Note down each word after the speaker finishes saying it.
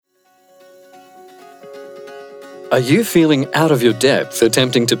Are you feeling out of your depth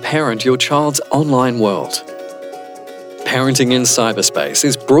attempting to parent your child's online world? Parenting in Cyberspace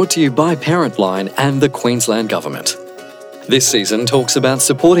is brought to you by Helpline and the Queensland Government. This season talks about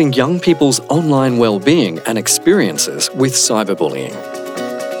supporting young people's online well-being and experiences with cyberbullying.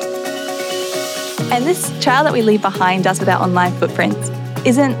 And this trail that we leave behind us with our online footprints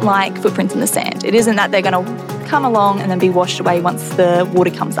isn't like footprints in the sand. It isn't that they're going to come along and then be washed away once the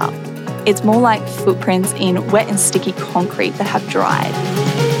water comes up. It's more like footprints in wet and sticky concrete that have dried.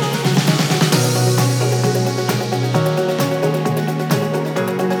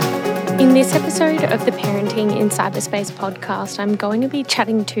 In this episode of the Parenting in Cyberspace podcast, I'm going to be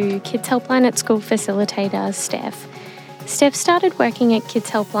chatting to Kids Helpline at School facilitator Steph. Steph started working at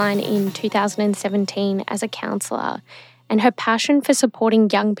Kids Helpline in 2017 as a counsellor, and her passion for supporting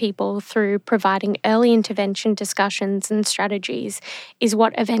young people through providing early intervention discussions and strategies is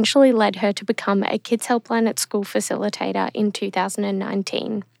what eventually led her to become a Kids Helpline at School facilitator in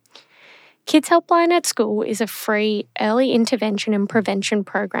 2019. Kids Helpline at School is a free early intervention and prevention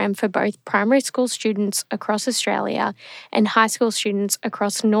program for both primary school students across Australia and high school students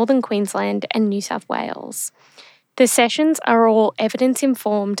across Northern Queensland and New South Wales. The sessions are all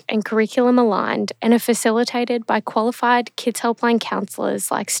evidence-informed and curriculum-aligned and are facilitated by qualified Kids Helpline counsellors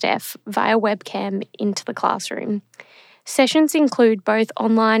like Steph via webcam into the classroom. Sessions include both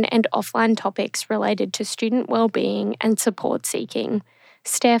online and offline topics related to student wellbeing and support seeking.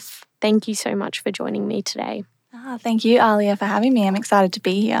 Steph, thank you so much for joining me today. Thank you, Alia, for having me. I'm excited to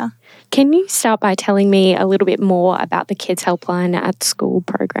be here. Can you start by telling me a little bit more about the Kids Helpline at School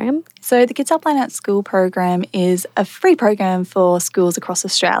program? So the Kids Helpline at School program is a free program for schools across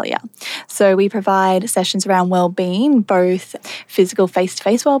Australia. So we provide sessions around wellbeing, both physical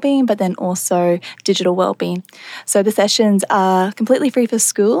face-to-face wellbeing, but then also digital wellbeing. So the sessions are completely free for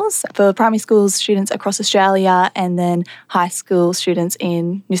schools, for primary school students across Australia, and then high school students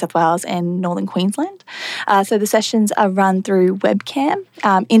in New South Wales and Northern Queensland. So the sessions are run through webcam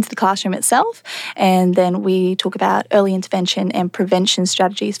into the classroom itself, and then we talk about early intervention and prevention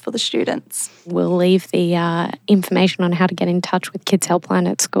strategies for the students. We'll leave the information on how to get in touch with Kids Helpline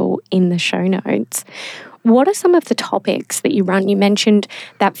at School in the show notes. What are some of the topics that you run? You mentioned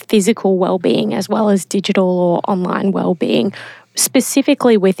that physical wellbeing as well as digital or online wellbeing.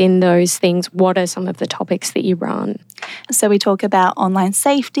 Specifically within those things, what are some of the topics that you run? So we talk about online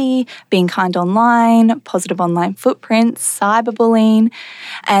safety, being kind online, positive online footprints, cyberbullying,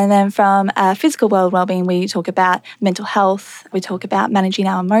 and then from physical wellbeing, we talk about mental health, we talk about managing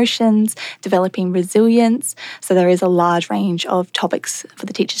our emotions, developing resilience. So there is a large range of topics for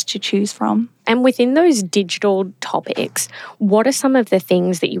the teachers to choose from. And within those digital topics, what are some of the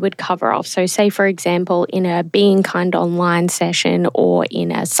things that you would cover off? So say, for example, in a Being Kind online session or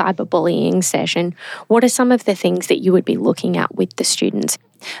in a cyberbullying session, what are some of the things that you would be looking at with the students?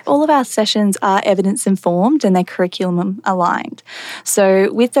 All of our sessions are evidence-informed and they're curriculum-aligned.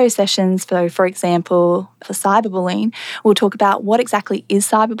 So with those sessions, for example, for cyberbullying, we'll talk about what exactly is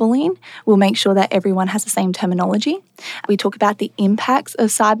cyberbullying. We'll make sure that everyone has the same terminology. We talk about the impacts of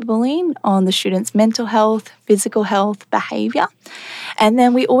cyberbullying on the students' mental health, physical health, behaviour. And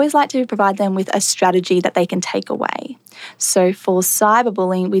then we always like to provide them with a strategy that they can take away. So for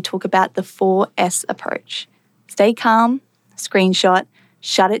cyberbullying, we talk about the 4S approach. Stay calm, screenshot,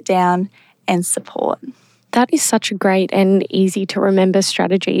 shut it down, and support. That is such a great and easy to remember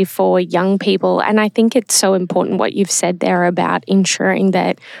strategy for young people. And I think it's so important what you've said there about ensuring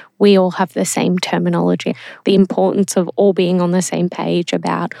that we all have the same terminology, the importance of all being on the same page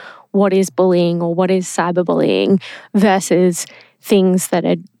about what is bullying or what is cyberbullying versus things that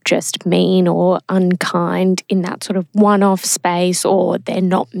are just mean or unkind in that sort of one-off space, or they're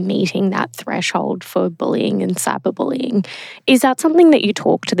not meeting that threshold for bullying and cyberbullying. Is that something that you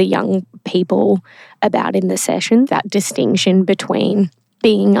talk to the young people about in the session, that distinction between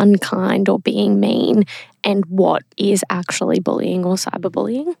being unkind or being mean and what is actually bullying or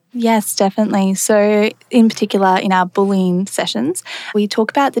cyberbullying? Yes, definitely. So in particular, in our bullying sessions, we talk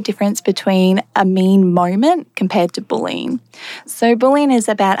about the difference between a mean moment compared to bullying. So bullying is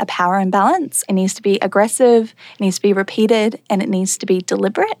about a power imbalance. It needs to be aggressive, it needs to be repeated, and it needs to be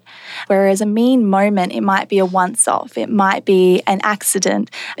deliberate. Whereas a mean moment, it might be a once-off, it might be an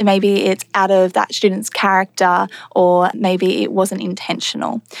accident, maybe it's out of that student's character, or maybe it wasn't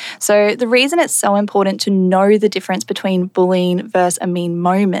intentional. So the reason it's so important to know the difference between bullying versus a mean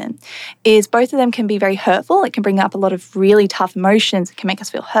moment is both of them can be very hurtful. It can bring up a lot of really tough emotions. It can make us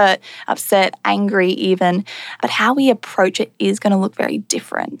feel hurt, upset, angry even. But how we approach it is going to look very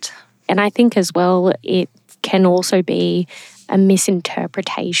different. And I think as well, it can also be a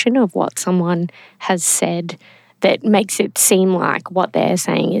misinterpretation of what someone has said that makes it seem like what they're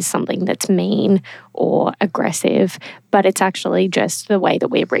saying is something that's mean or aggressive, but it's actually just the way that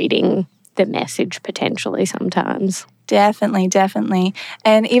we're reading the message potentially sometimes. Definitely, definitely.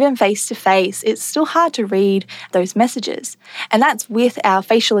 And even face-to-face, it's still hard to read those messages. And that's with our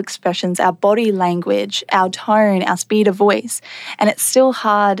facial expressions, our body language, our tone, our speed of voice. And it's still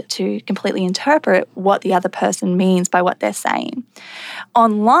hard to completely interpret what the other person means by what they're saying.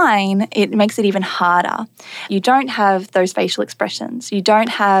 Online, it makes it even harder. You don't have those facial expressions. You don't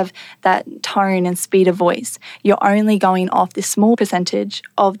have that tone and speed of voice. You're only going off this small percentage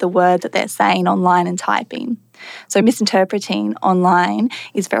of the word that they're saying online and typing. So misinterpreting online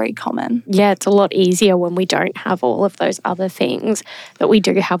is very common. Yeah, it's a lot easier when we don't have all of those other things that we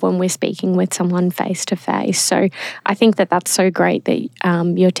do have when we're speaking with someone face to face. So I think that that's so great that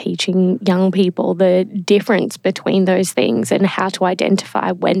you're teaching young people the difference between those things and how to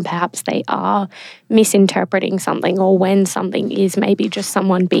identify when perhaps they are misinterpreting something or when something is maybe just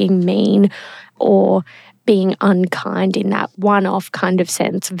someone being mean or being unkind in that one-off kind of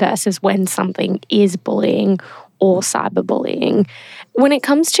sense versus when something is bullying or cyberbullying. When it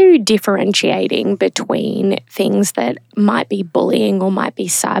comes to differentiating between things that might be bullying or might be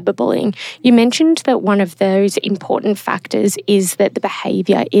cyberbullying, you mentioned that one of those important factors is that the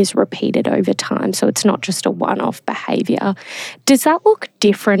behaviour is repeated over time, so it's not just a one-off behaviour. Does that look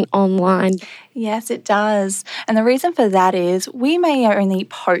different online? Yes, it does. And the reason for that is we may only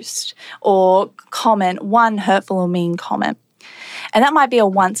post or comment one hurtful or mean comment. And that might be a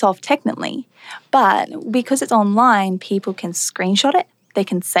once-off technically. But because it's online, people can screenshot it, they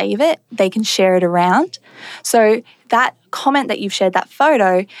can save it, they can share it around. So that comment that you've shared, that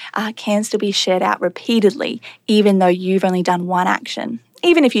photo, can still be shared out repeatedly, even though you've only done one action.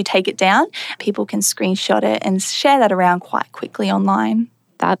 Even if you take it down, people can screenshot it and share that around quite quickly online.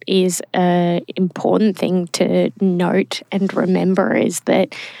 That is an important thing to note and remember, is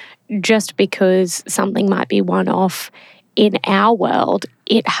that just because something might be one-off in our world,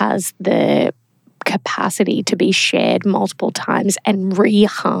 it has the capacity to be shared multiple times and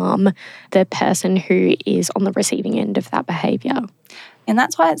re-harm the person who is on the receiving end of that behaviour. And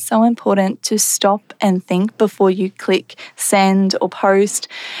that's why it's so important to stop and think before you click send or post,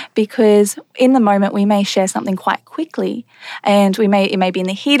 because in the moment we may share something quite quickly and it may be in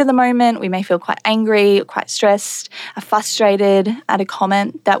the heat of the moment, we may feel quite angry, quite stressed, frustrated at a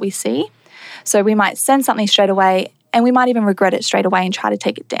comment that we see. So we might send something straight away and we might even regret it straight away and try to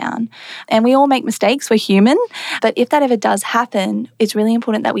take it down. And we all make mistakes, we're human. But if that ever does happen, it's really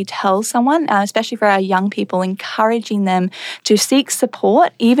important that we tell someone, especially for our young people, encouraging them to seek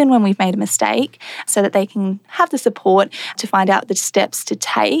support even when we've made a mistake, so that they can have the support to find out the steps to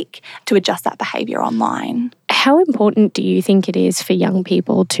take to adjust that behaviour online. How important do you think it is for young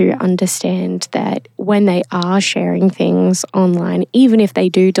people to understand that when they are sharing things online, even if they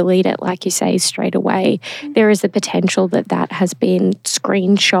do delete it, like you say, straight away, there is the potential that that has been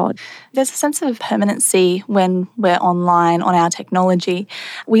screenshot? There's a sense of permanency when we're online on our technology.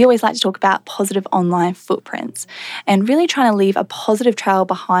 We always like to talk about positive online footprints and really trying to leave a positive trail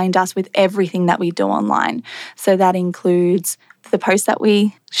behind us with everything that we do online. So that includes the posts that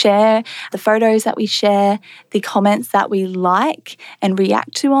we share, the photos that we share, the comments that we like and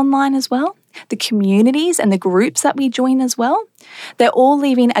react to online as well, the communities and the groups that we join as well. They're all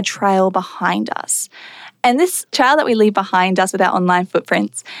leaving a trail behind us. And this trail that we leave behind us with our online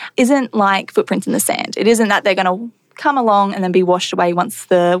footprints isn't like footprints in the sand. It isn't that they're going to come along and then be washed away once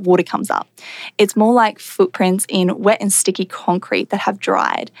the water comes up. It's more like footprints in wet and sticky concrete that have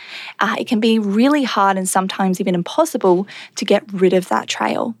dried. It can be really hard and sometimes even impossible to get rid of that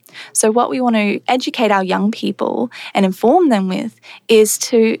trail. So what we want to educate our young people and inform them with is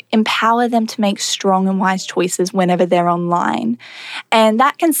to empower them to make strong and wise choices whenever they're online. And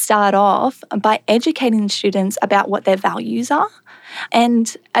that can start off by educating students about what their values are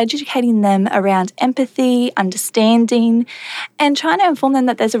and educating them around empathy, understanding, and trying to inform them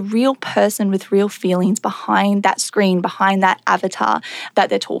that there's a real person with real feelings behind that screen, behind that avatar that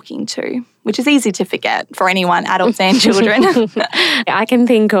they're talking to, which is easy to forget for anyone, adults and children. I can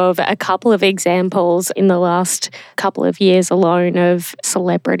think of a couple of examples in the last couple of years alone of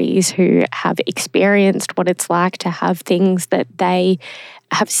celebrities who have experienced what it's like to have things that they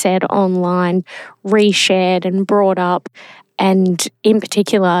have said online reshared and brought up, and in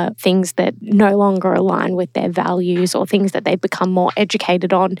particular, things that no longer align with their values or things that they've become more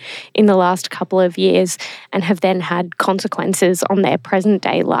educated on in the last couple of years and have then had consequences on their present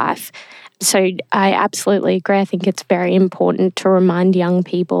day life. So I absolutely agree. I think it's very important to remind young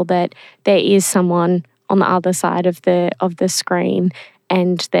people that there is someone on the other side of the screen,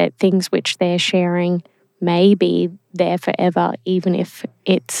 and that things which they're sharing may be there forever, even if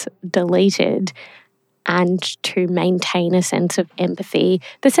it's deleted, and to maintain a sense of empathy,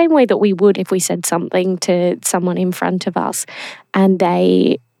 the same way that we would if we said something to someone in front of us and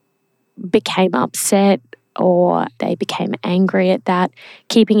they became upset or they became angry at that,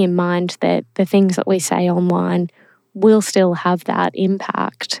 keeping in mind that the things that we say online will still have that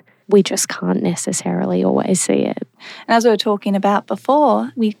impact. We just can't necessarily always see it. And as we were talking about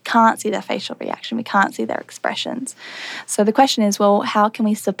before, we can't see their facial reaction, we can't see their expressions. So the question is, well, how can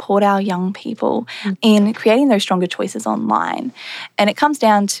we support our young people in creating those stronger choices online? And it comes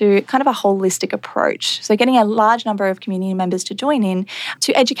down to kind of a holistic approach. So getting a large number of community members to join in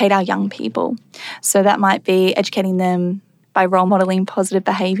to educate our young people. So that might be educating them by role modelling positive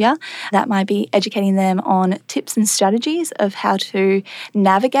behaviour. That might be educating them on tips and strategies of how to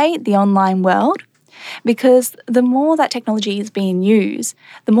navigate the online world. Because the more that technology is being used,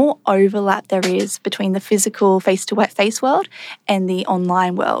 the more overlap there is between the physical face-to-face world and the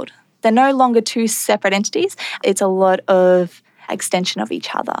online world. They're no longer two separate entities. It's a lot of extension of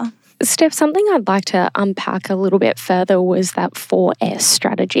each other. Steph, something I'd like to unpack a little bit further was that 4S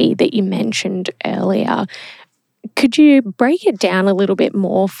strategy that you mentioned earlier. Could you break it down a little bit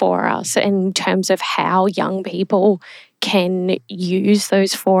more for us in terms of how young people can use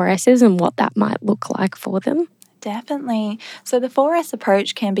those 4S's and what that might look like for them? Definitely. So the 4S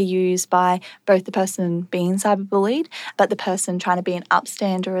approach can be used by both the person being cyberbullied, but the person trying to be an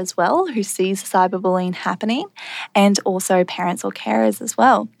upstander as well, who sees cyberbullying happening, and also parents or carers as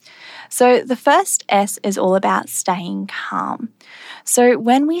well. So the first S is all about staying calm. So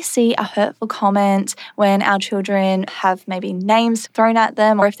when we see a hurtful comment, when our children have maybe names thrown at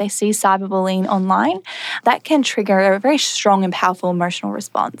them, or if they see cyberbullying online, that can trigger a very strong and powerful emotional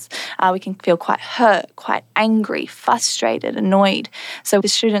response. We can feel quite hurt, quite angry, frustrated, annoyed. So the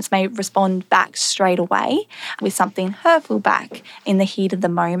students may respond back straight away with something hurtful back in the heat of the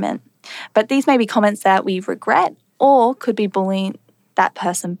moment. But these may be comments that we regret or could be bullying that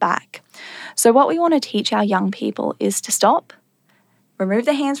person back. So what we want to teach our young people is to stop, remove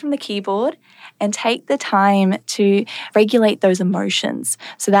their hands from the keyboard, and take the time to regulate those emotions.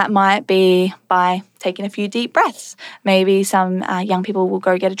 So that might be by taking a few deep breaths. Maybe some young people will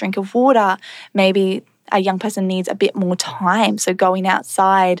go get a drink of water. Maybe a young person needs a bit more time. So going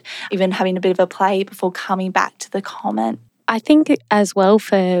outside, even having a bit of a play before coming back to the comment. I think as well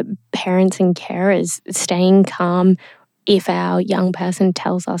for parents and carers, staying calm if our young person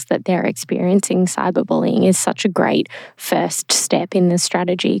tells us that they're experiencing cyberbullying is such a great first step in the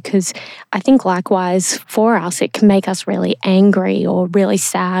strategy, because I think likewise for us it can make us really angry or really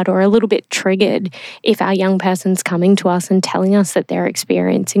sad or a little bit triggered if our young person's coming to us and telling us that they're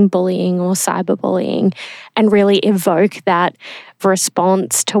experiencing bullying or cyberbullying, and really evoke that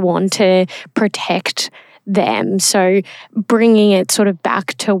response to want to protect them. So bringing it sort of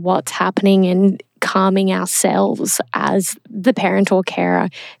back to what's happening and calming ourselves as the parent or carer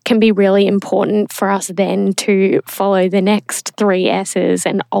can be really important for us then to follow the next 3 S's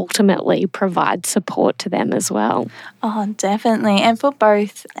and ultimately provide support to them as well. Oh, definitely. And for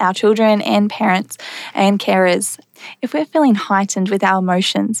both our children and parents and carers, if we're feeling heightened with our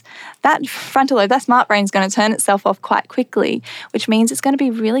emotions, that frontal lobe, that smart brain is going to turn itself off quite quickly, which means it's going to be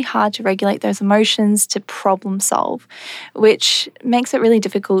really hard to regulate those emotions, to problem solve, which makes it really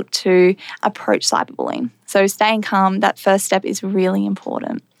difficult to approach cyberbullying. So staying calm, that first step is really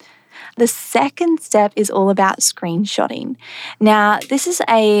important. The second step is all about screenshotting. Now, this is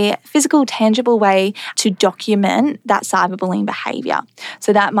a physical, tangible way to document that cyberbullying behaviour.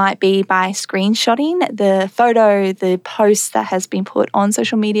 So that might be by screenshotting the photo, the post that has been put on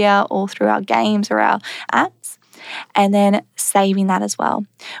social media or through our games or our apps, and then saving that as well.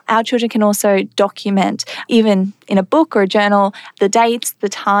 Our children can also document, even in a book or a journal, the dates, the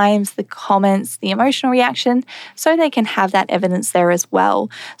times, the comments, the emotional reaction, so they can have that evidence there as well.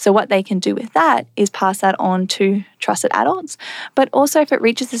 So what they can do with that is pass that on to trusted adults, but also if it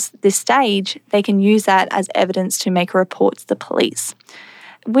reaches this stage, they can use that as evidence to make a report to the police.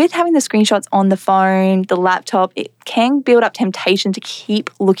 With having the screenshots on the phone, the laptop, it can build up temptation to keep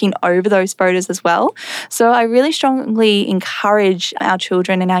looking over those photos as well. So I really strongly encourage our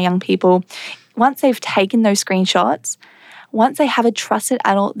children and our young people, once they've taken those screenshots, once they have a trusted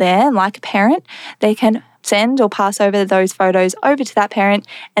adult there, like a parent, they can send or pass over those photos over to that parent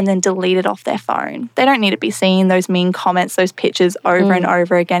and then delete it off their phone. They don't need to be seeing those mean comments, those pictures over and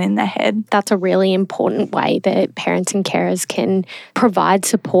over again in their head. That's a really important way that parents and carers can provide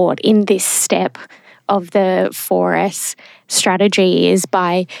support in this step of the 4S strategy is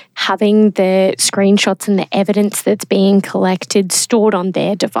by having the screenshots and the evidence that's being collected stored on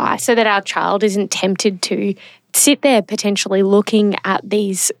their device so that our child isn't tempted to sit there potentially looking at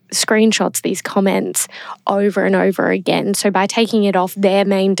these screenshots, these comments over and over again. So by taking it off their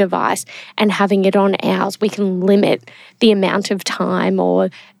main device and having it on ours, we can limit the amount of time or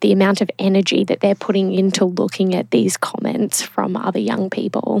the amount of energy that they're putting into looking at these comments from other young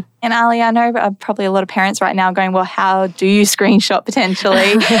people. And Ali, I know probably a lot of parents right now going, well, how do you screenshot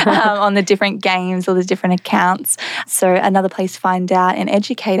potentially on the different games or the different accounts? So another place to find out and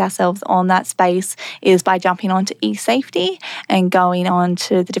educate ourselves on that space is by jumping onto eSafety and going on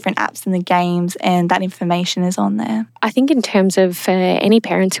to the different apps in the games, and that information is on there. I think in terms of any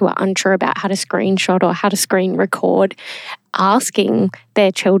parents who are unsure about how to screenshot or how to screen record, asking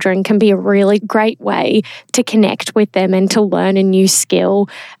their children can be a really great way to connect with them and to learn a new skill.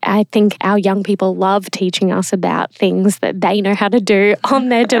 I think our young people love teaching us about things that they know how to do on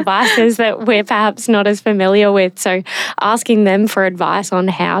their devices that we're perhaps not as familiar with. So asking them for advice on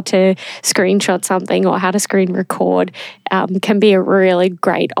how to screenshot something or how to screen record can be a really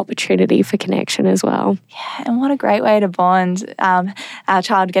great opportunity for connection as well. Yeah, and what a great way to bond our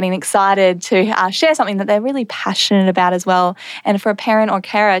child getting excited to share something that they're really passionate about as well. And for a parent or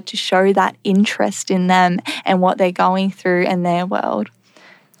carer to show that interest in them and what they're going through in their world.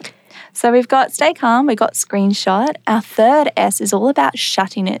 So we've got stay calm, we've got screenshot. Our third S is all about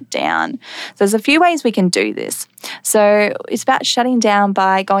shutting it down. So there's a few ways we can do this. So it's about shutting down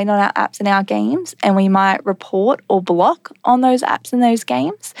by going on our apps and our games, and we might report or block on those apps and those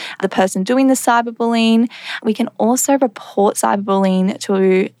games the person doing the cyberbullying. We can also report cyberbullying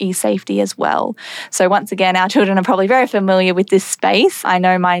to eSafety as well. So once again, our children are probably very familiar with this space. I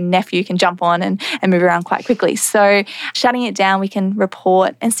know my nephew can jump on and move around quite quickly. So shutting it down, we can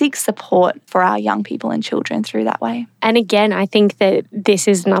report and seek support for our young people and children through that way. And again, I think that this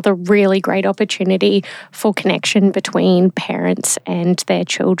is another really great opportunity for connection between parents and their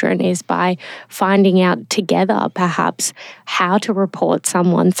children is by finding out together perhaps how to report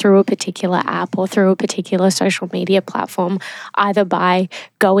someone through a particular app or through a particular social media platform, either by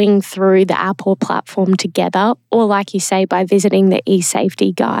going through the app or platform together, or like you say, by visiting the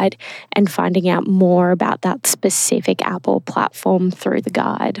eSafety guide and finding out more about that specific app or platform through the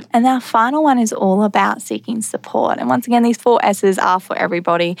guide. And our final one is all about seeking support. And once again, these 4 S's are for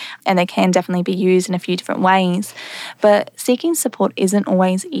everybody, and they can definitely be used in a few different ways. But seeking support isn't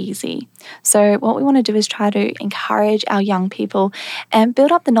always easy. So what we want to do is try to encourage our young people and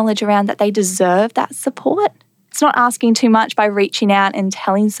build up the knowledge around that they deserve that support. It's not asking too much by reaching out and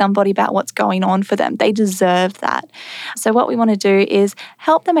telling somebody about what's going on for them. They deserve that. So what we want to do is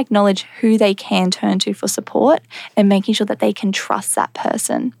help them acknowledge who they can turn to for support and making sure that they can trust that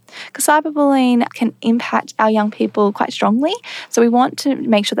person. Because cyberbullying can impact our young people quite strongly. So we want to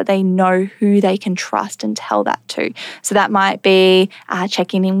make sure that they know who they can trust and tell that to. So that might be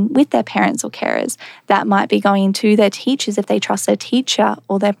checking in with their parents or carers. That might be going to their teachers if they trust their teacher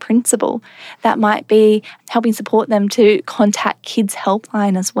or their principal. That might be helping support them to contact Kids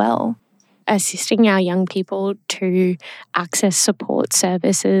Helpline as well. Assisting our young people to access support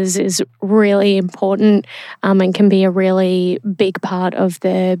services is really important and can be a really big part of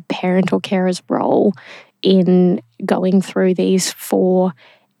the parent or carer's role in going through these 4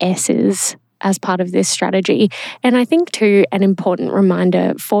 S's as part of this strategy. And I think too, an important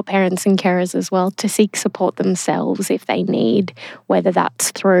reminder for parents and carers as well to seek support themselves if they need, whether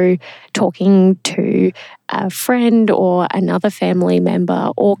that's through talking to a friend or another family member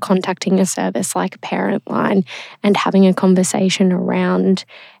or contacting a service like Parentline and having a conversation around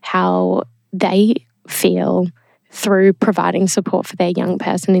how they feel through providing support for their young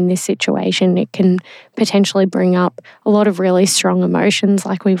person in this situation. It can potentially bring up a lot of really strong emotions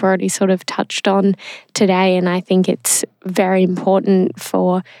like we've already sort of touched on today. And I think it's very important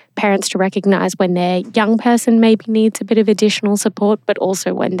for parents to recognise when their young person maybe needs a bit of additional support, but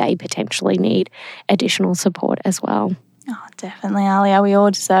also when they potentially need additional support as well. Oh, definitely, Alia. We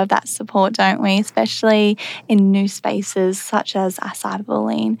all deserve that support, don't we? Especially in new spaces such as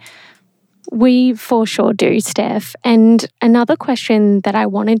cyberbullying. We for sure do, Steph. And another question that I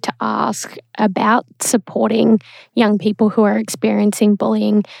wanted to ask about supporting young people who are experiencing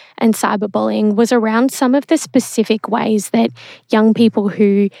bullying and cyberbullying was around some of the specific ways that young people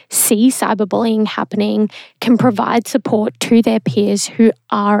who see cyberbullying happening can provide support to their peers who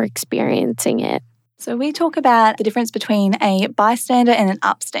are experiencing it. So we talk about the difference between a bystander and an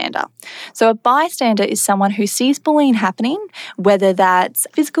upstander. So a bystander is someone who sees bullying happening, whether that's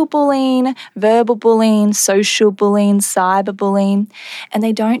physical bullying, verbal bullying, social bullying, cyberbullying, and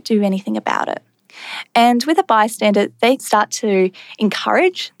they don't do anything about it. And with a bystander, they start to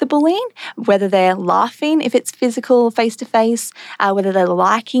encourage the bullying, whether they're laughing if it's physical, face-to-face, whether they're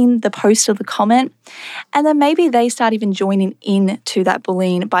liking the post or the comment. And then maybe they start even joining in to that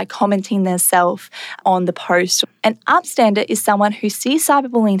bullying by commenting themselves on the post. An upstander is someone who sees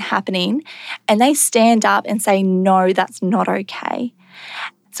cyberbullying happening and they stand up and say, no, that's not okay.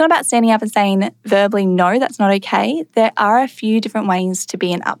 It's not about standing up and saying verbally, no, that's not okay. There are a few different ways to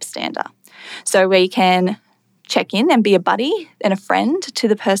be an upstander. So we can check in and be a buddy and a friend to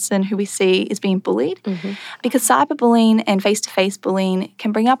the person who we see is being bullied, because cyberbullying and face-to-face bullying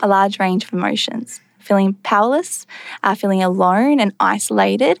can bring up a large range of emotions. Feeling powerless, feeling alone and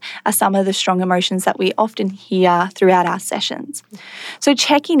isolated are some of the strong emotions that we often hear throughout our sessions. So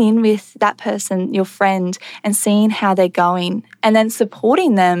checking in with that person, your friend, and seeing how they're going, and then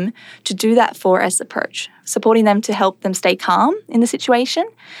supporting them to do that 4S approach. Supporting them to help them stay calm in the situation,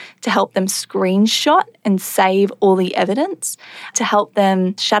 to help them screenshot and save all the evidence, to help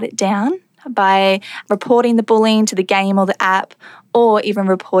them shut it down by reporting the bullying to the game or the app, or even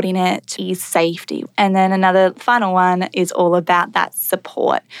reporting it to safety. And then another final one is all about that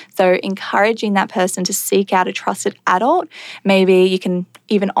support. So encouraging that person to seek out a trusted adult. Maybe you can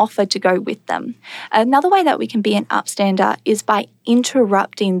even offer to go with them. Another way that we can be an upstander is by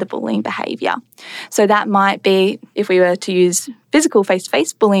interrupting the bullying behaviour. So that might be, if we were to use physical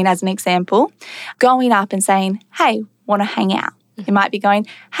face-to-face bullying as an example, going up and saying, hey, want to hang out? You might be going,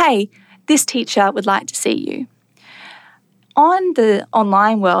 hey, this teacher would like to see you. On the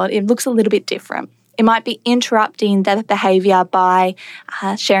online world, it looks a little bit different. It might be interrupting that behaviour by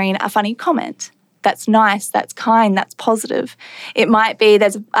sharing a funny comment. That's nice, that's kind, that's positive. It might be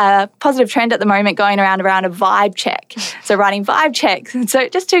there's a positive trend at the moment going around a vibe check. So writing vibe checks. So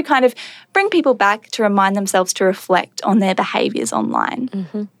just to kind of bring people back to remind themselves to reflect on their behaviours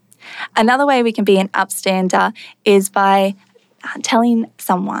online. Another way we can be an upstander is by telling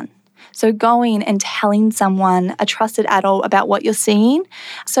someone. So going and telling someone, a trusted adult, about what you're seeing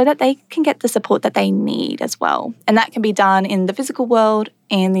so that they can get the support that they need as well. And that can be done in the physical world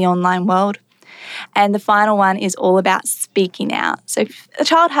and the online world. And the final one is all about speaking out. So if a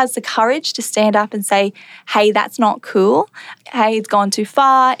child has the courage to stand up and say, hey, that's not cool. Hey, it's gone too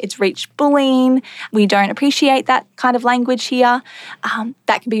far. It's reached bullying. We don't appreciate that kind of language here.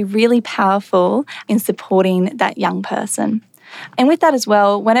 That can be really powerful in supporting that young person. And with that as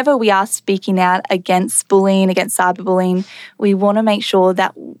well, whenever we are speaking out against bullying, against cyberbullying, we want to make sure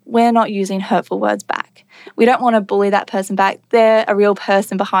that we're not using hurtful words back. We don't want to bully that person back. They're a real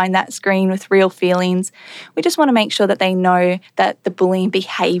person behind that screen with real feelings. We just want to make sure that they know that the bullying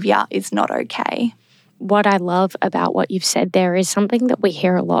behaviour is not okay. What I love about what you've said there is something that we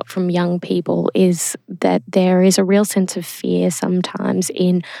hear a lot from young people is that there is a real sense of fear sometimes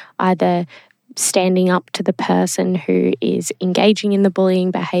in either standing up to the person who is engaging in the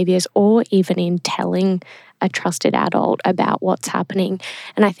bullying behaviours or even in telling a trusted adult about what's happening.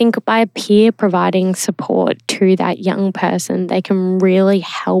 And I think by a peer providing support to that young person, they can really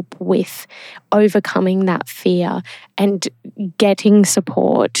help with overcoming that fear and getting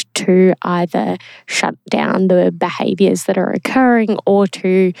support to either shut down the behaviours that are occurring or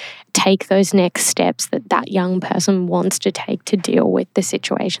to take those next steps that that young person wants to take to deal with the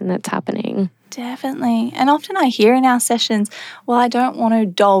situation that's happening. Definitely. And often I hear in our sessions, well, I don't want to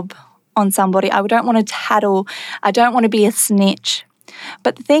dob on somebody. I don't want to tattle. I don't want to be a snitch.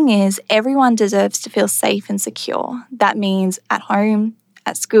 But the thing is, everyone deserves to feel safe and secure. That means at home,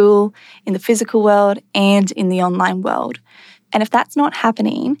 at school, in the physical world, and in the online world. And if that's not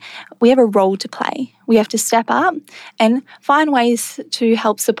happening, we have a role to play. We have to step up and find ways to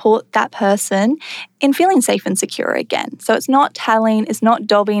help support that person in feeling safe and secure again. So it's not tattling, it's not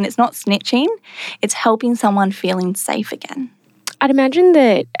dobbing, it's not snitching. It's helping someone feeling safe again. I'd imagine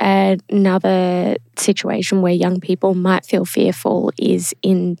that another situation where young people might feel fearful is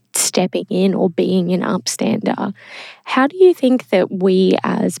in stepping in or being an upstander. How do you think that we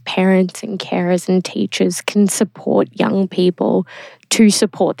as parents and carers and teachers can support young people to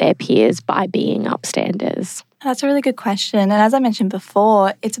support their peers by being upstanders? That's a really good question. And as I mentioned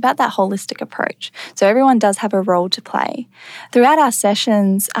before, it's about that holistic approach. So everyone does have a role to play. Throughout our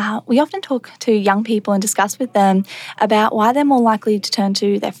sessions, we often talk to young people and discuss with them about why they're more likely to turn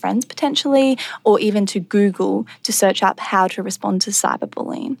to their friends potentially, or even to Google to search up how to respond to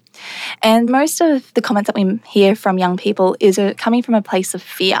cyberbullying. And most of the comments that we hear from young people is coming from a place of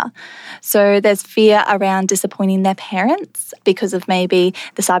fear. So there's fear around disappointing their parents because of maybe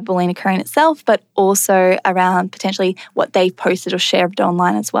the cyberbullying occurring itself, but also around potentially what they've posted or shared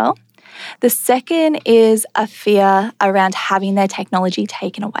online as well. The second is a fear around having their technology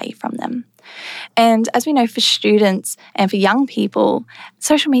taken away from them. And as we know, for students and for young people,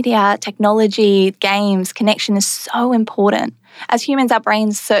 social media, technology, games, connection is so important. As humans, our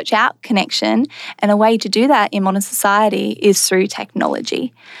brains search out connection, and a way to do that in modern society is through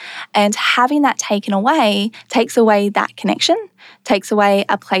technology. And having that taken away takes away that connection, takes away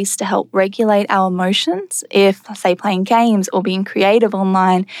a place to help regulate our emotions. If, say, playing games or being creative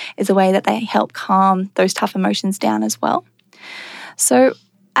online is a way that they help calm those tough emotions down as well. So,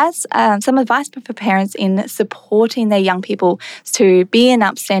 as some advice for parents in supporting their young people to be in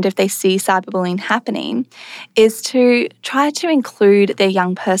upstand if they see cyberbullying happening is to try to include their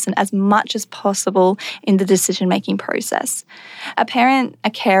young person as much as possible in the decision-making process. A parent, a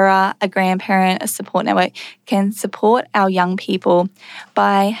carer, a grandparent, a support network can support our young people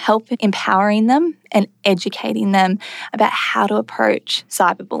by empowering them and educating them about how to approach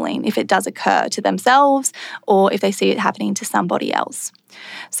cyberbullying if it does occur to themselves or if they see it happening to somebody else.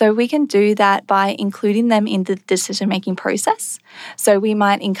 So we can do that by including them in the decision-making process. So we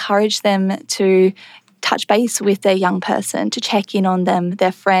might encourage them to touch base with their young person, to check in on them,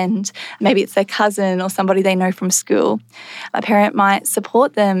 their friend, maybe it's their cousin or somebody they know from school. A parent might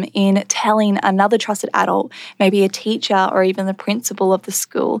support them in telling another trusted adult, maybe a teacher or even the principal of the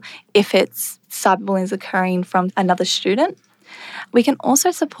school, if it's cyberbullying is occurring from another student. We can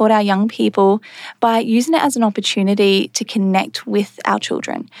also support our young people by using it as an opportunity to connect with our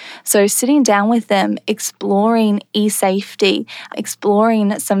children. So sitting down with them, exploring e-safety,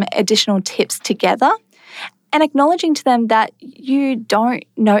 exploring some additional tips together, and acknowledging to them that you don't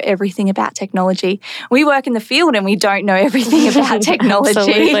know everything about technology. We work in the field and we don't know everything about technology.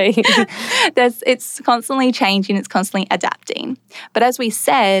 Absolutely. It's constantly changing, it's constantly adapting. But as we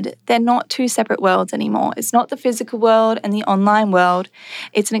said, they're not two separate worlds anymore. It's not the physical world and the online world.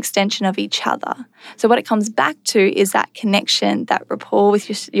 It's an extension of each other. So what it comes back to is that connection, that rapport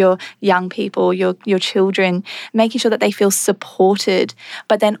with your young people, your children, making sure that they feel supported,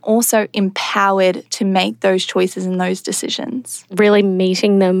 but then also empowered to make those choices and those decisions. Really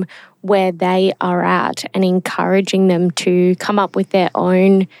meeting them where they are at and encouraging them to come up with their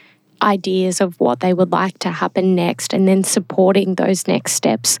own ideas of what they would like to happen next, and then supporting those next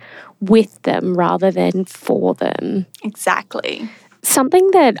steps with them rather than for them. Exactly. Something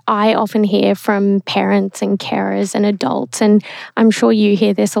that I often hear from parents and carers and adults, and I'm sure you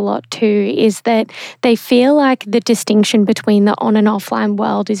hear this a lot too, is that they feel like the distinction between the on and offline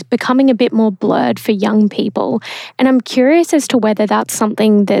world is becoming a bit more blurred for young people. And I'm curious as to whether that's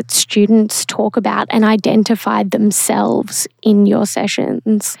something that students talk about and identify themselves in your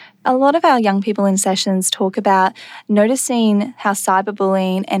sessions. A lot of our young people in sessions talk about noticing how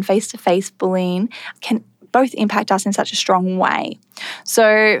cyberbullying and face-to-face bullying can both impact us in such a strong way.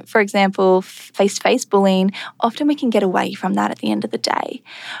 So, for example, face-to-face bullying, often we can get away from that at the end of the day.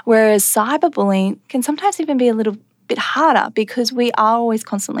 Whereas cyberbullying can sometimes even be a little bit harder because we are always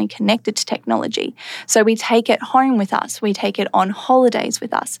constantly connected to technology. So we take it home with us, we take it on holidays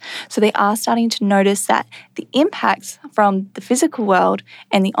with us. So they are starting to notice that the impacts from the physical world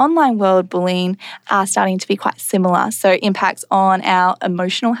and the online world bullying are starting to be quite similar. So impacts on our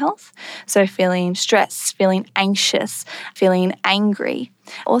emotional health, so feeling stressed, feeling anxious, feeling angry.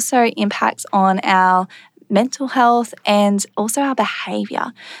 Also impacts on our mental health and also our behaviour.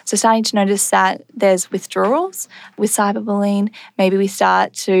 So starting to notice that there's withdrawals with cyberbullying. Maybe we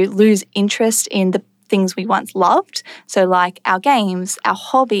start to lose interest in the things we once loved, so like our games, our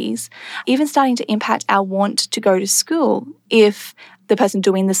hobbies, even starting to impact our want to go to school if the person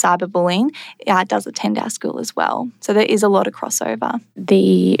doing the cyberbullying does attend our school as well. So there is a lot of crossover.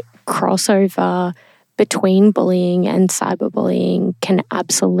 The crossover between bullying and cyberbullying can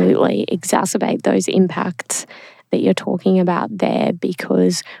absolutely exacerbate those impacts that you're talking about there,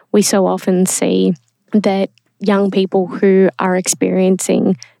 because we so often see that young people who are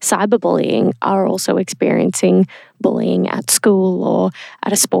experiencing cyberbullying are also experiencing bullying at school or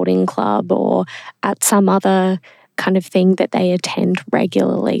at a sporting club or at some other kind of thing that they attend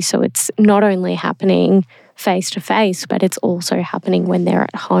regularly. So it's not only happening face-to-face, but it's also happening when they're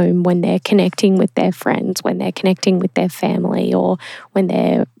at home, when they're connecting with their friends, when they're connecting with their family, or when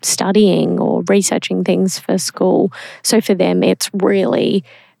they're studying or researching things for school. So for them, it's really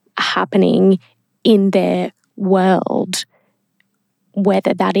happening in their world,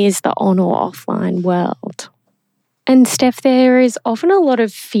 whether that is the on or offline world. And Steph, there is often a lot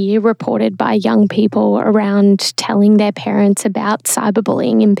of fear reported by young people around telling their parents about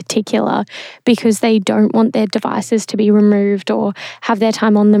cyberbullying in particular, because they don't want their devices to be removed or have their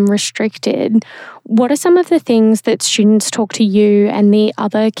time on them restricted. What are some of the things that students talk to you and the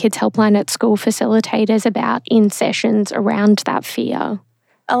other Kids Helpline at School facilitators about in sessions around that fear?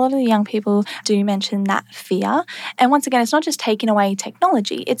 a lot of the young people do mention that fear. And once again, it's not just taking away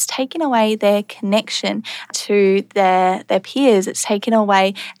technology, it's taking away their connection to their peers. It's taking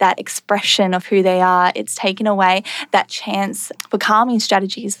away that expression of who they are. It's taking away that chance for calming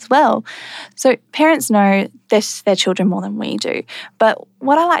strategies as well. So parents know their children more than we do. But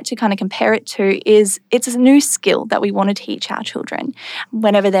what I like to kind of compare it to is it's a new skill that we want to teach our children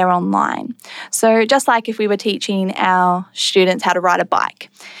whenever they're online. So just like if we were teaching our students how to ride a bike,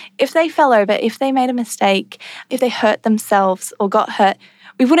 if they fell over, if they made a mistake, if they hurt themselves or got hurt,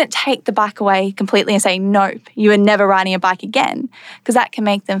 we wouldn't take the bike away completely and say, nope, you are never riding a bike again, because that can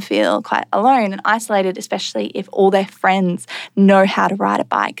make them feel quite alone and isolated, especially if all their friends know how to ride a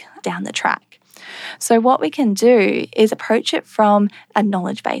bike down the track. So what we can do is approach it from a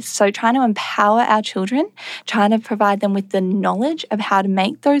knowledge base. So trying to empower our children, trying to provide them with the knowledge of how to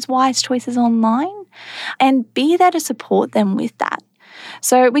make those wise choices online and be there to support them with that.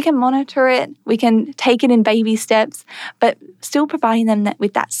 So we can monitor it, we can take it in baby steps, but still providing them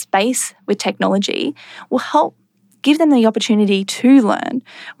with that space with technology will help give them the opportunity to learn,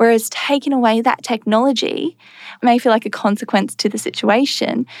 whereas taking away that technology may feel like a consequence to the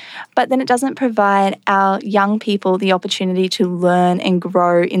situation, but then it doesn't provide our young people the opportunity to learn and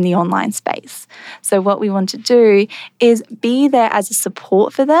grow in the online space. So what we want to do is be there as a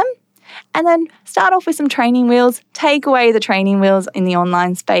support for them, and then start off with some training wheels, take away the training wheels in the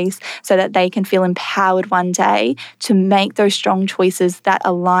online space so that they can feel empowered one day to make those strong choices that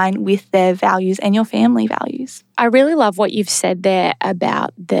align with their values and your family values. I really love what you've said there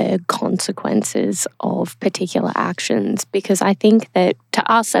about the consequences of particular actions, because I think that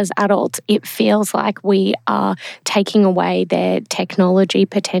to us as adults, it feels like we are taking away their technology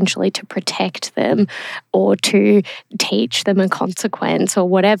potentially to protect them or to teach them a consequence or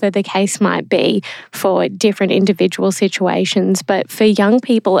whatever the case might be for different individual situations. But for young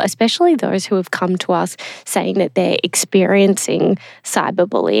people, especially those who have come to us saying that they're experiencing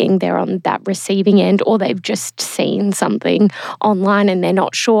cyberbullying, they're on that receiving end, or they've just seen something online and they're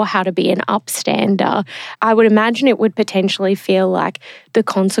not sure how to be an upstander, I would imagine it would potentially feel like the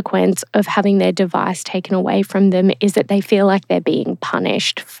consequence of having their device taken away from them is that they feel like they're being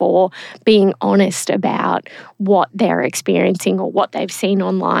punished for being honest about what they're experiencing or what they've seen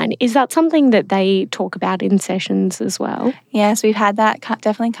online. Is that something that they talk about in sessions as well? Yes, we've had that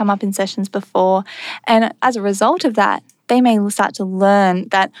definitely come up in sessions before. And as a result of that, they may start to learn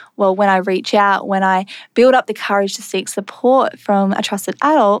that, well, when I reach out, when I build up the courage to seek support from a trusted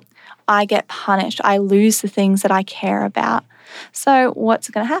adult, I get punished. I lose the things that I care about. So what's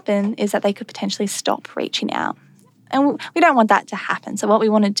going to happen is that they could potentially stop reaching out. And we don't want that to happen. So what we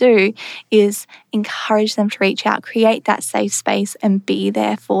want to do is encourage them to reach out, create that safe space and be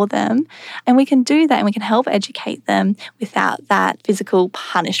there for them. And we can do that and we can help educate them without that physical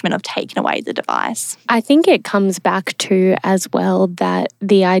punishment of taking away the device. I think it comes back to as well that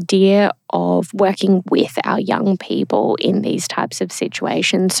the idea of working with our young people in these types of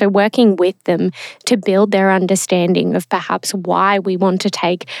situations. So working with them to build their understanding of perhaps why we want to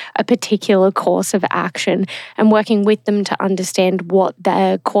take a particular course of action, and working with them to understand what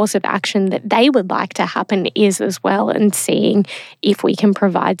the course of action that they would like to happen is as well, and seeing if we can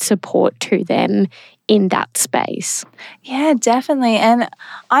provide support to them in that space. Yeah, definitely. And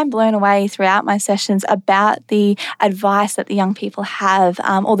I'm blown away throughout my sessions about the advice that the young people have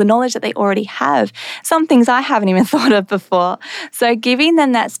or the knowledge that they already have. Some things I haven't even thought of before. So giving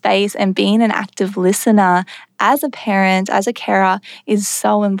them that space and being an active listener as a parent, as a carer, is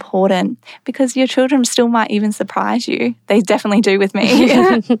so important, because your children still might even surprise you. They definitely do with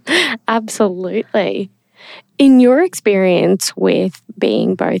me. Absolutely. In your experience with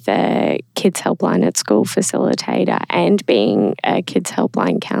being both a Kids Helpline at School facilitator and being a Kids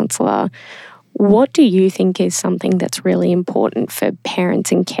Helpline counsellor, what do you think is something that's really important for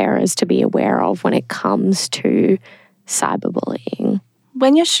parents and carers to be aware of when it comes to cyberbullying?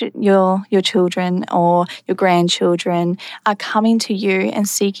 When your children or your grandchildren are coming to you and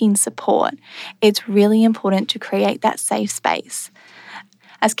seeking support, it's really important to create that safe space.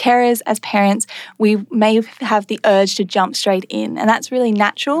 As carers, as parents, we may have the urge to jump straight in, and that's really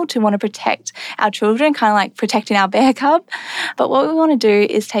natural to want to protect our children, kind of like protecting our bear cub. But what we want to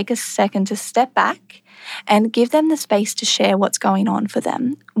do is take a second to step back and give them the space to share what's going on for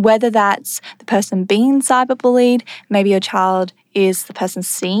them, whether that's the person being cyberbullied, maybe your child is the person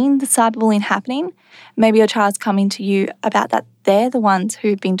seeing the cyberbullying happening. Maybe your child's coming to you about that they're the ones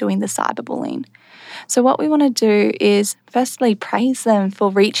who've been doing the cyberbullying. So what we want to do is firstly praise them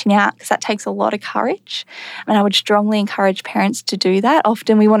for reaching out, because that takes a lot of courage. And I would strongly encourage parents to do that.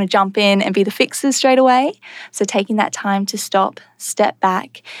 Often we want to jump in and be the fixers straight away. So taking that time to stop, step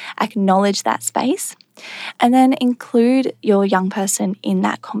back, acknowledge that space, and then include your young person in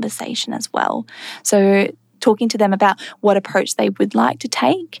that conversation as well. So talking to them about what approach they would like to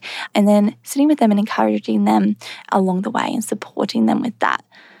take, and then sitting with them and encouraging them along the way and supporting them with that.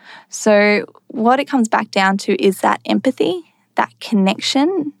 So what it comes back down to is that empathy, that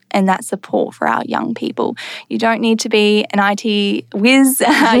connection, and that support for our young people. You don't need to be an IT whiz.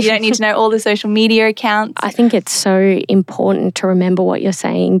 You don't need to know all the social media accounts. I think it's so important to remember what you're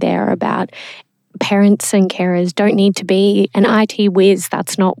saying there about parents and carers don't need to be an IT whiz.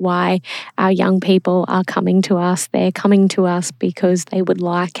 That's not why our young people are coming to us. They're coming to us because they would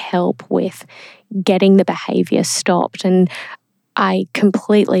like help with getting the behaviour stopped. And I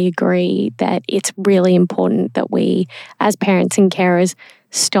completely agree that it's really important that we, as parents and carers,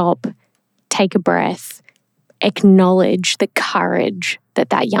 stop, take a breath, acknowledge the courage that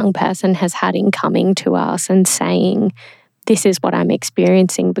that young person has had in coming to us and saying, this is what I'm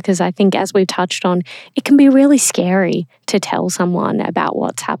experiencing, because I think, as we've touched on, it can be really scary to tell someone about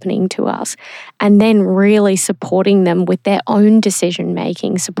what's happening to us, and then really supporting them with their own decision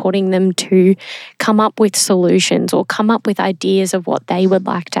making, supporting them to come up with solutions or come up with ideas of what they would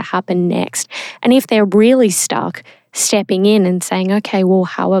like to happen next. And if they're really stuck, stepping in and saying, okay, well,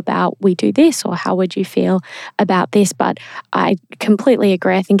 how about we do this, or how would you feel about this? But I completely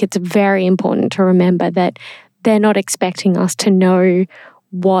agree. I think it's very important to remember that they're not expecting us to know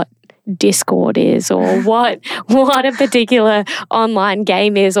what Discord is or what a particular online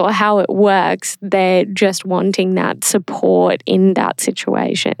game is or how it works. They're just wanting that support in that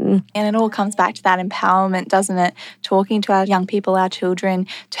situation. And it all comes back to that empowerment, doesn't it? Talking to our young people, our children,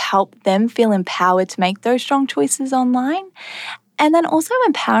 to help them feel empowered to make those strong choices online. And then also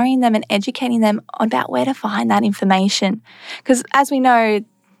empowering them and educating them about where to find that information. Because as we know,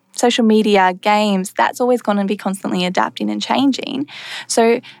 social media, games, that's always going to be constantly adapting and changing.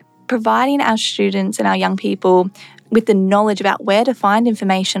 So providing our students and our young people with the knowledge about where to find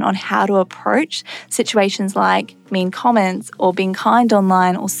information on how to approach situations like mean comments or being kind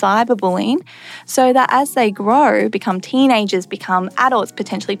online or cyberbullying, so that as they grow, become teenagers, become adults,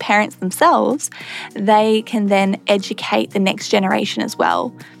 potentially parents themselves, they can then educate the next generation as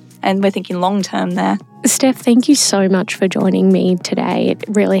well. And we're thinking long term there. Steph, thank you so much for joining me today. It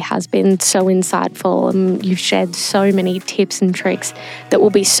really has been so insightful. You've shared so many tips and tricks that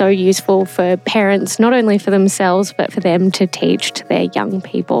will be so useful for parents, not only for themselves, but for them to teach to their young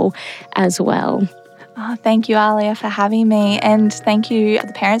people as well. Oh, thank you, Alia, for having me. And thank you,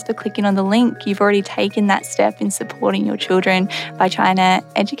 the parents, for clicking on the link. You've already taken that step in supporting your children by trying to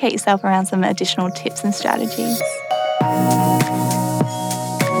educate yourself around some additional tips and strategies.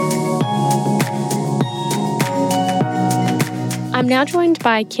 I'm now joined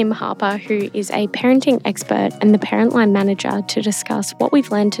by Kim Harper, who is a parenting expert and the Parent Line manager, to discuss what we've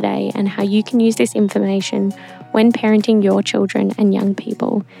learned today and how you can use this information when parenting your children and young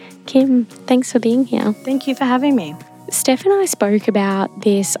people. Kim, thanks for being here. Thank you for having me. Steph and I spoke about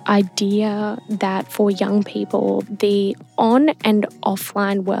this idea that for young people, the on and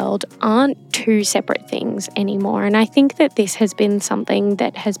offline world aren't two separate things anymore. And I think that this has been something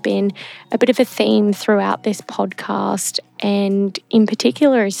that has been a bit of a theme throughout this podcast, and in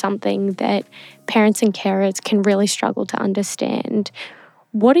particular is something that parents and carers can really struggle to understand.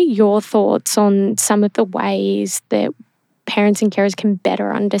 What are your thoughts on some of the ways that parents and carers can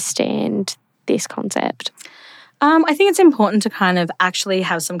better understand this concept? I think it's important to kind of actually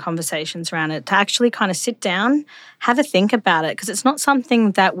have some conversations around it, to actually kind of sit down, have a think about it, because it's not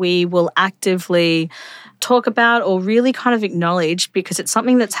something that we will actively talk about or really kind of acknowledge, because it's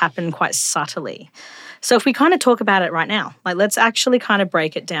something that's happened quite subtly. So if we kind of talk about it right now, like let's actually kind of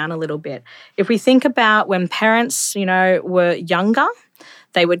break it down a little bit. If we think about when parents, were younger,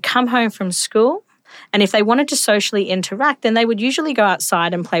 they would come home from school, and if they wanted to socially interact, then they would usually go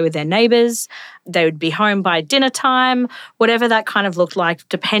outside and play with their neighbours. They would be home by dinner time, whatever that kind of looked like,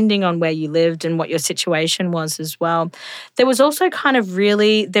 depending on where you lived and what your situation was as well. There was also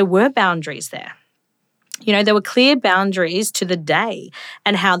there were boundaries there. There were clear boundaries to the day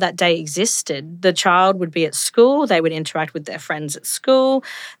and how that day existed. The child would be at school. They would interact with their friends at school.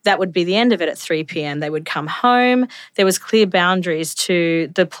 That would be the end of it at 3 p.m. They would come home. There was clear boundaries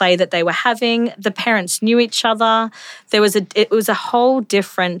to the play that they were having. The parents knew each other. It was a whole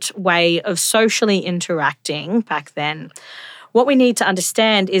different way of socially interacting back then. what we need to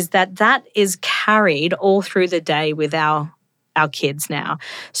understand is that that is carried all through the day with our kids now.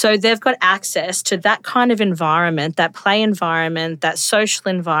 So they've got access to that kind of environment, that play environment, that social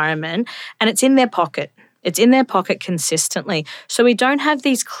environment, and it's in their pocket. It's in their pocket consistently. So we don't have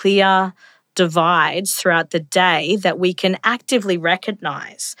these clear divides throughout the day that we can actively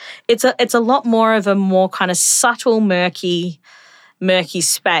recognize. It's a lot more of a more kind of subtle, murky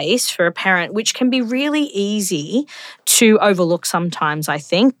space for a parent, which can be really easy to overlook sometimes, I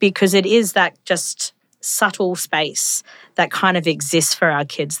think, because it is that just subtle space that kind of exists for our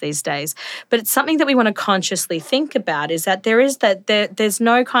kids these days. But it's something that we want to consciously think about, is that there's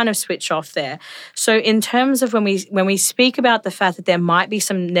no kind of switch off there. So in terms of when we speak about the fact that there might be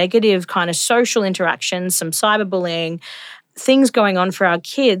some negative kind of social interactions, some cyberbullying, things going on for our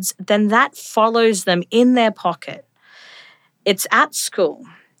kids, then that follows them in their pocket. It's at school.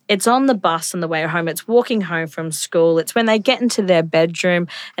 It's on the bus on the way home. It's walking home from school. It's when they get into their bedroom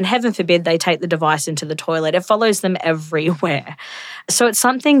and heaven forbid they take the device into the toilet. It follows them everywhere. So it's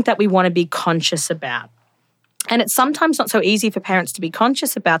something that we want to be conscious about. And it's sometimes not so easy for parents to be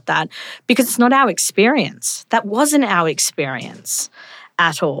conscious about that because it's not our experience. That wasn't our experience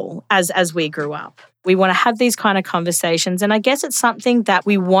at all as we grew up. We want to have these kind of conversations, and I guess it's something that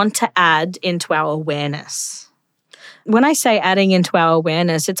we want to add into our awareness. When I say adding into our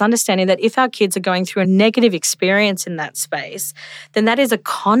awareness, it's understanding that if our kids are going through a negative experience in that space, then that is a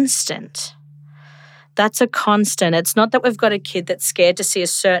constant. That's a constant. It's not that we've got a kid that's scared to see a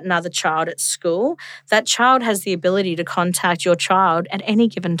certain other child at school. That child has the ability to contact your child at any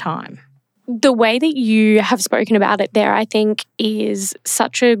given time. The way that you have spoken about it there, I think, is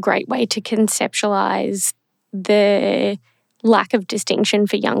such a great way to conceptualize the lack of distinction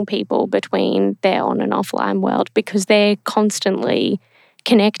for young people between their on and offline world, because they're constantly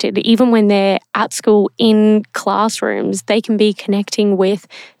connected. Even when they're at school in classrooms, they can be connecting with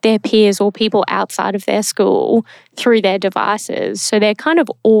their peers or people outside of their school through their devices. So they're kind of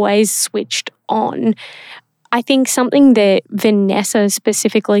always switched on. I think something that Vanessa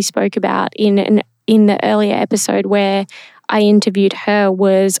specifically spoke about in the earlier episode where I interviewed her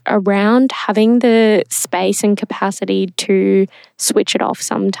was around having the space and capacity to switch it off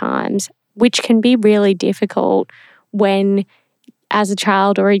sometimes, which can be really difficult when, as a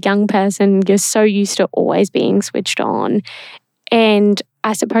child or a young person, you're so used to always being switched on. And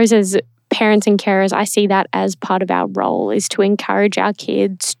I suppose as parents and carers, I see that as part of our role, is to encourage our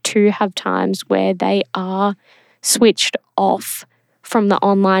kids to have times where they are switched off from the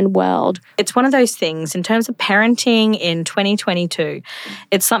online world. It's one of those things in terms of parenting in 2022.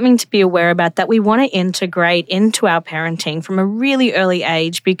 It's something to be aware about that we want to integrate into our parenting from a really early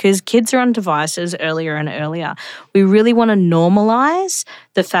age, because kids are on devices earlier and earlier. We really want to normalize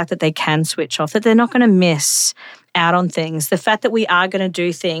the fact that they can switch off, that they're not going to miss out on things, the fact that we are going to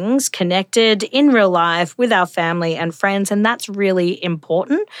do things connected in real life with our family and friends, and that's really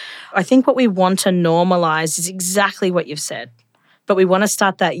important. I think what we want to normalize is exactly what you've said. But we want to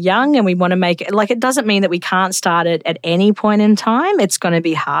start that young, and we want to make it, like, it doesn't mean that we can't start it at any point in time. It's going to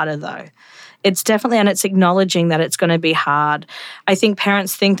be harder though. It's definitely, and it's acknowledging that it's going to be hard. I think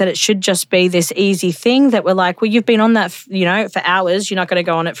parents think that it should just be this easy thing that we're like, well, you've been on that, for hours. You're not going to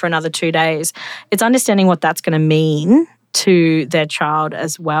go on it for another 2 days. It's understanding what that's going to mean to their child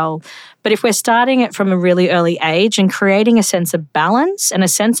as well. But if we're starting it from a really early age and creating a sense of balance and a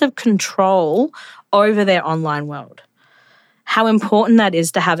sense of control over their online world, how important that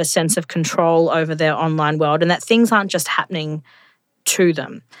is to have a sense of control over their online world, and that things aren't just happening to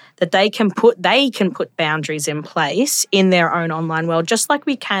them, that they can put boundaries in place in their own online world, just like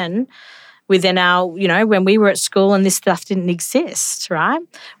we can within our, when we were at school and this stuff didn't exist, right?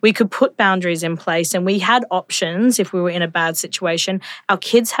 We could put boundaries in place and we had options if we were in a bad situation. Our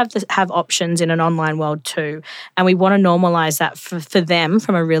kids have options in an online world too, and we want to normalize that for them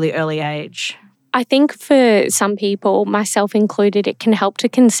from a really early age. I think for some people, myself included, it can help to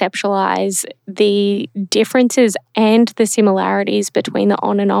conceptualize the differences and the similarities between the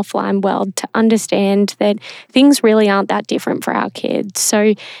on and offline world to understand that things really aren't that different for our kids.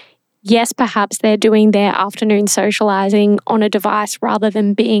 So yes, perhaps they're doing their afternoon socializing on a device rather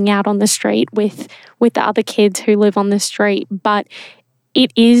than being out on the street with the other kids who live on the street, but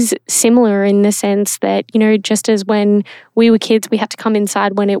it is similar in the sense that, just as when we were kids, we had to come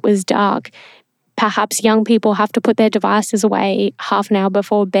inside when it was dark. Perhaps young people have to put their devices away half an hour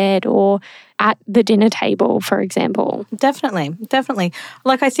before bed, or at the dinner table, for example. Definitely.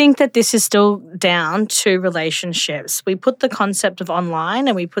 Like, I think that this is still down to relationships. We put the concept of online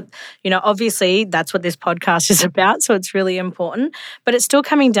and we put, obviously that's what this podcast is about, so it's really important, but it's still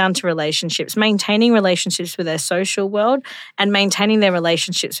coming down to relationships, maintaining relationships with their social world and maintaining their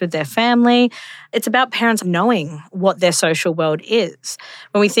relationships with their family. It's about parents knowing what their social world is.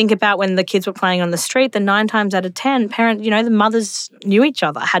 When we think about when the kids were playing on the street, the 9 times out of 10, the mothers knew each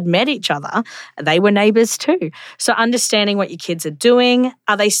other, had met each other. They were neighbours too. So understanding what your kids are doing,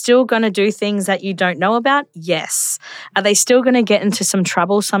 are they still going to do things that you don't know about? Yes. Are they still going to get into some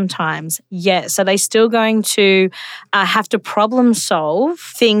trouble sometimes? Yes. Are they still going to have to problem solve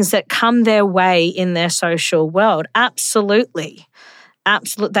things that come their way in their social world? Absolutely.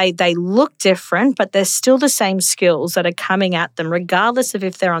 Absolutely. They look different, but they're still the same skills that are coming at them, regardless of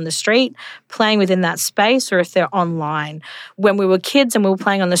if they're on the street, playing within that space, or if they're online. When we were kids and we were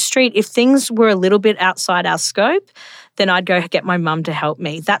playing on the street, if things were a little bit outside our scope, then I'd go get my mum to help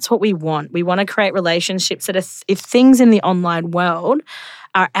me. That's what we want. We want to create relationships that if things in the online world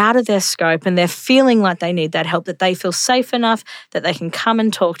are out of their scope and they're feeling like they need that help, that they feel safe enough that they can come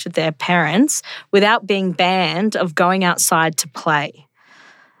and talk to their parents without being banned of going outside to play.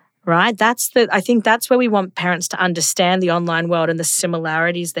 Right? I think that's where we want parents to understand the online world and the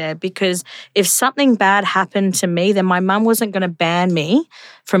similarities there, because if something bad happened to me, then my mum wasn't going to ban me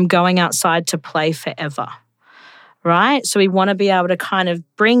from going outside to play forever. Right? So we want to be able to kind of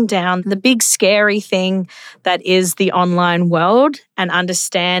bring down the big scary thing that is the online world and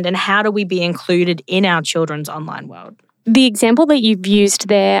understand, and how do we be included in our children's online world. The example that you've used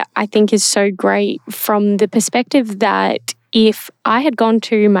there, I think, is so great from the perspective that if I had gone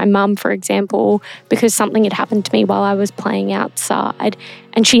to my mum, for example, because something had happened to me while I was playing outside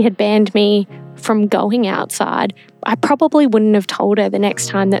and she had banned me from going outside, I probably wouldn't have told her the next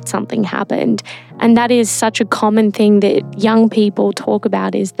time that something happened. And that is such a common thing that young people talk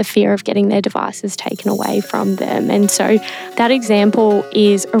about, is the fear of getting their devices taken away from them. And so that example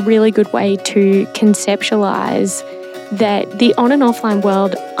is a really good way to conceptualise that the on and offline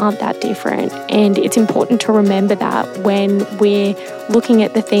world aren't that different. And it's important to remember that when we're looking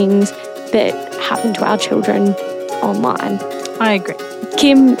at the things that happen to our children online. I agree.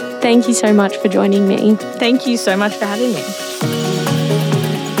 Kim, thank you so much for joining me. Thank you so much for having me.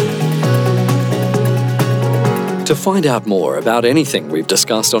 To find out more about anything we've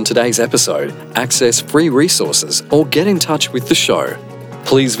discussed on today's episode, access free resources, or get in touch with the show,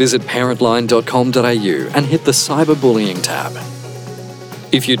 please visit parentline.com.au and hit the cyberbullying tab.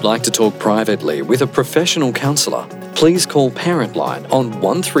 If you'd like to talk privately with a professional counsellor, please call Parentline on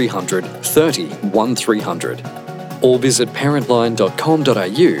 1300 30 1300 or visit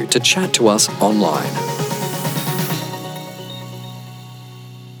parentline.com.au to chat to us online.